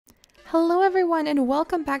Hello everyone and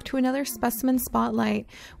welcome back to another Specimen Spotlight.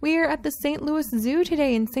 We are at the St. Louis Zoo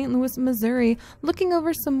today in St. Louis, Missouri, looking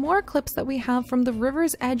over some more clips that we have from the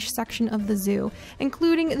River's Edge section of the zoo,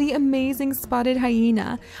 including the amazing spotted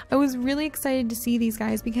hyena. I was really excited to see these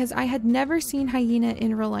guys because I had never seen hyena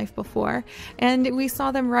in real life before, and we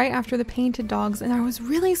saw them right after the painted dogs, and I was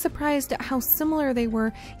really surprised at how similar they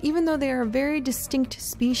were, even though they are a very distinct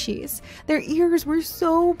species. Their ears were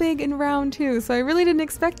so big and round too, so I really didn't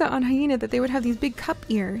expect that on hyena, that they would have these big cup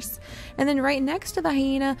ears. And then right next to the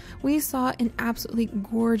hyena we saw an absolutely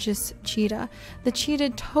gorgeous cheetah. The cheetah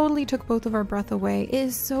totally took both of our breath away. It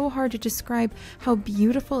is so hard to describe how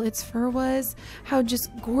beautiful its fur was, how just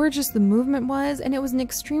gorgeous the movement was, and it was an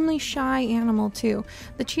extremely shy animal too.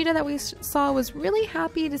 The cheetah that we saw was really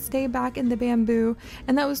happy to stay back in the bamboo,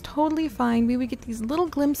 and that was totally fine. We would get these little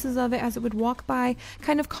glimpses of it as it would walk by,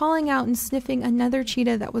 kind of calling out and sniffing another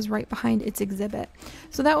cheetah that was right behind its exhibit.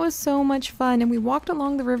 So that was so much fun, and we walked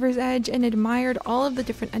along the river's edge and admired all of the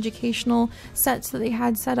different educational sets that they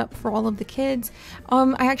had set up for all of the kids.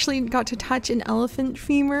 I actually got to touch an elephant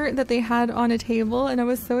femur that they had on a table, and I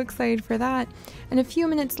was so excited for that. And a few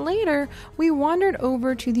minutes later we wandered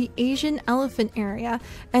over to the Asian elephant area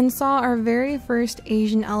and saw our very first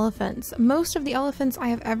Asian elephants. Most of the elephants I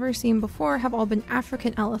have ever seen before have all been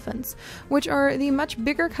African elephants, which are the much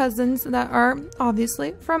bigger cousins that are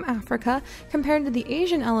obviously from Africa compared to the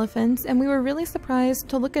Asian elephants, and we were really surprised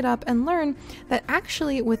to look it up and learn that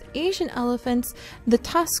actually with Asian elephants the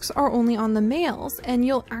tusks are only on the males, and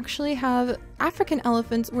you'll actually have African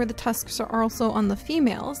elephants where the tusks are also on the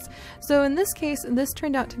females. So in this case, this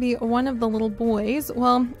turned out to be one of the little boys.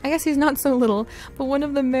 Well, I guess he's not so little, but one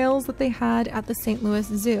of the males that they had at the St. Louis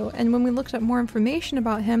Zoo. And when we looked up more information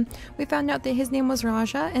about him, we found out that his name was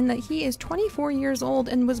Raja, and that he is 24 years old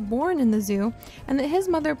and was born in the zoo, and that his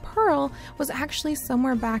mother Pearl was actually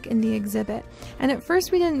somewhere back in the exhibit. And at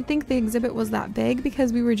first we didn't think the exhibit was that big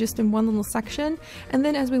because we were just in one little section, and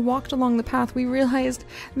then as we walked along the path we realized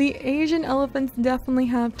the Asian elephants definitely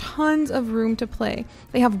have tons of room to play.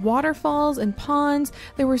 They have waterfalls and ponds.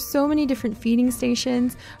 There were so many different feeding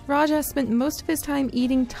stations. Raja spent most of his time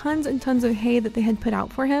eating tons and tons of hay that they had put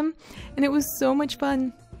out for him, and it was so much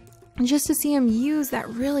fun just to see him use that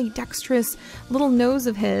really dexterous little nose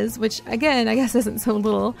of his, which again I guess isn't so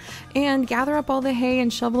little, and gather up all the hay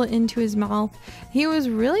and shovel it into his mouth. He was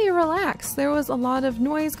really relaxed. There was a lot of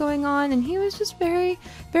noise going on, and he was just very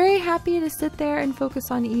happy to sit there and focus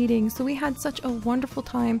on eating. So we had such a wonderful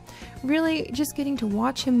time really just getting to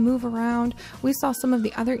watch him move around. We saw some of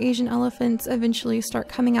the other Asian elephants eventually start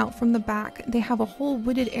coming out from the back. They have a whole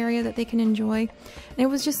wooded area that they can enjoy, and it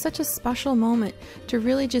was just such a special moment to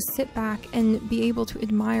really just sit back and be able to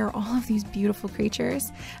admire all of these beautiful creatures.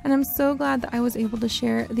 And I'm so glad that I was able to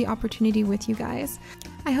share the opportunity with you guys.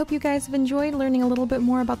 I hope you guys have enjoyed learning a little bit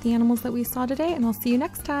more about the animals that we saw today, and I'll see you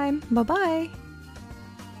next time. Bye bye!